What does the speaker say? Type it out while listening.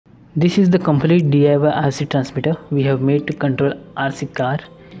This is the complete DIY RC transmitter we have made to control RC car.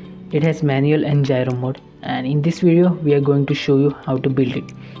 It has manual and gyro mode, and in this video we are going to show you how to build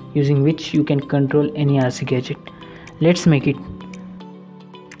it, using which you can control any RC gadget. Let's make it.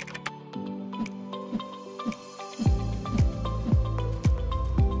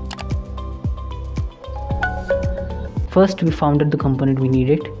 First, we found the component we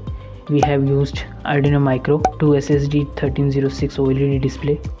needed. We have used Arduino Micro, 2 SSD 1306 OLED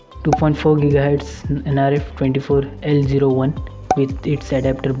display, 2.4 GHz nRF24L01 with its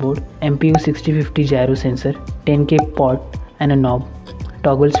adapter board, MPU 6050 gyro sensor, 10K pot and a knob,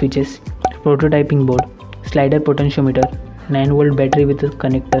 toggle switches, prototyping board, slider potentiometer, 9V battery with a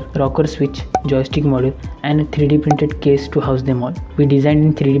connector, rocker switch, joystick module, and a 3D printed case to house them all. We designed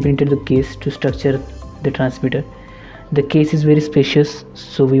and 3D printed the case to structure the transmitter. The case is very spacious,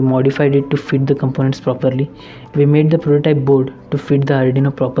 so we modified it to fit the components properly. We made the prototype board to fit the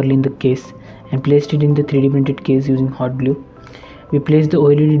Arduino properly in the case and placed it in the 3D printed case using hot glue. We placed the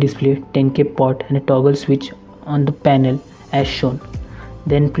OLED display, 10K pot and a toggle switch on the panel as shown.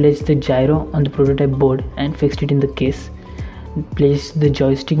 Then placed the gyro on the prototype board and fixed it in the case. Placed the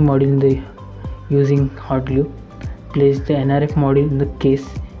joystick module using hot glue. Placed the NRF module in the case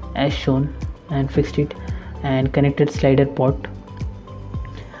as shown and fixed it, and connected slider pot.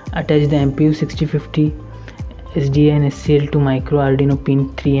 Attach the MPU 6050 SDA and SCL to micro Arduino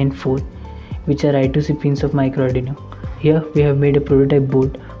pin 3 and 4, which are I2C pins of micro Arduino. Here we have made a prototype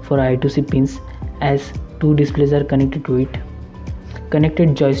board for I2C pins as two displays are connected to it.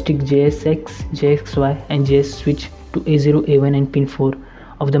 Connected joystick JSX, JXY and JS switch to A0, A1 and pin 4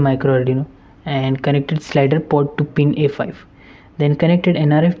 of the micro Arduino, and connected slider pot to pin A5. Then connected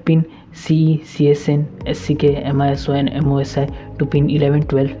NRF pin CE, CSN, SCK, MISO and MOSI to pin 11,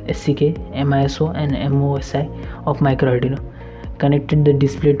 12, SCK, MISO and MOSI of micro Arduino. Connected the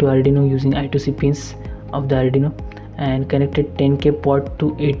display to Arduino using I2C pins of the Arduino, and connected 10K pot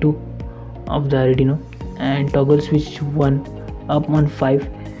to A2 of the Arduino, and toggle switch 1 up on 5,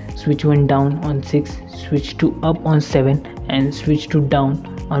 switch 1 down on 6, switch 2 up on 7 and switch 2 down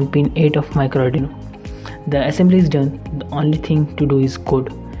on pin 8 of micro Arduino. The assembly is done. The only thing to do is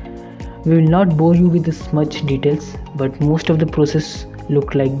code. We will not bore you with this much details, but most of the process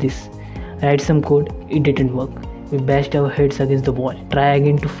looked like this. Write some code, it didn't work. We bashed our heads against the wall. Try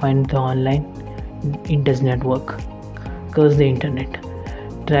again to find the online, it does not work. Curse the internet.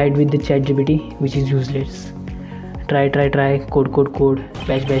 Tried with the ChatGPT, which is useless. Try, code,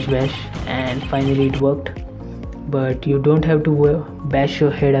 bash, and finally it worked. But you don't have to bash your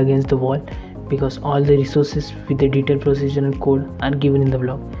head against the wall, because all the resources with the detailed procedure and code are given in the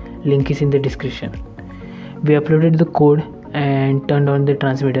blog. Link is in the description. We uploaded the code and turned on the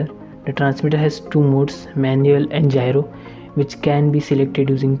transmitter. The transmitter has two modes, manual and gyro, which can be selected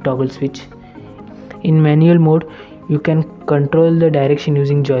using toggle switch. In manual mode, you can control the direction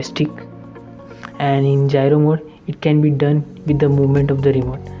using joystick, and in gyro mode, it can be done with the movement of the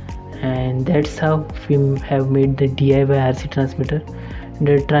remote. And that's how we have made the DIY RC transmitter.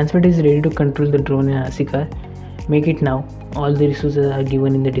 The transmitter is ready to control the drone and RC car. Make it now. All the resources are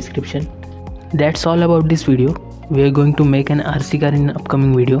given in the description. That's all about this video. We are going to make an RC car in an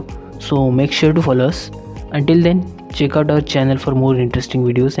upcoming video, so make sure to follow us. Until then, check out our channel for more interesting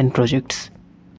videos and projects.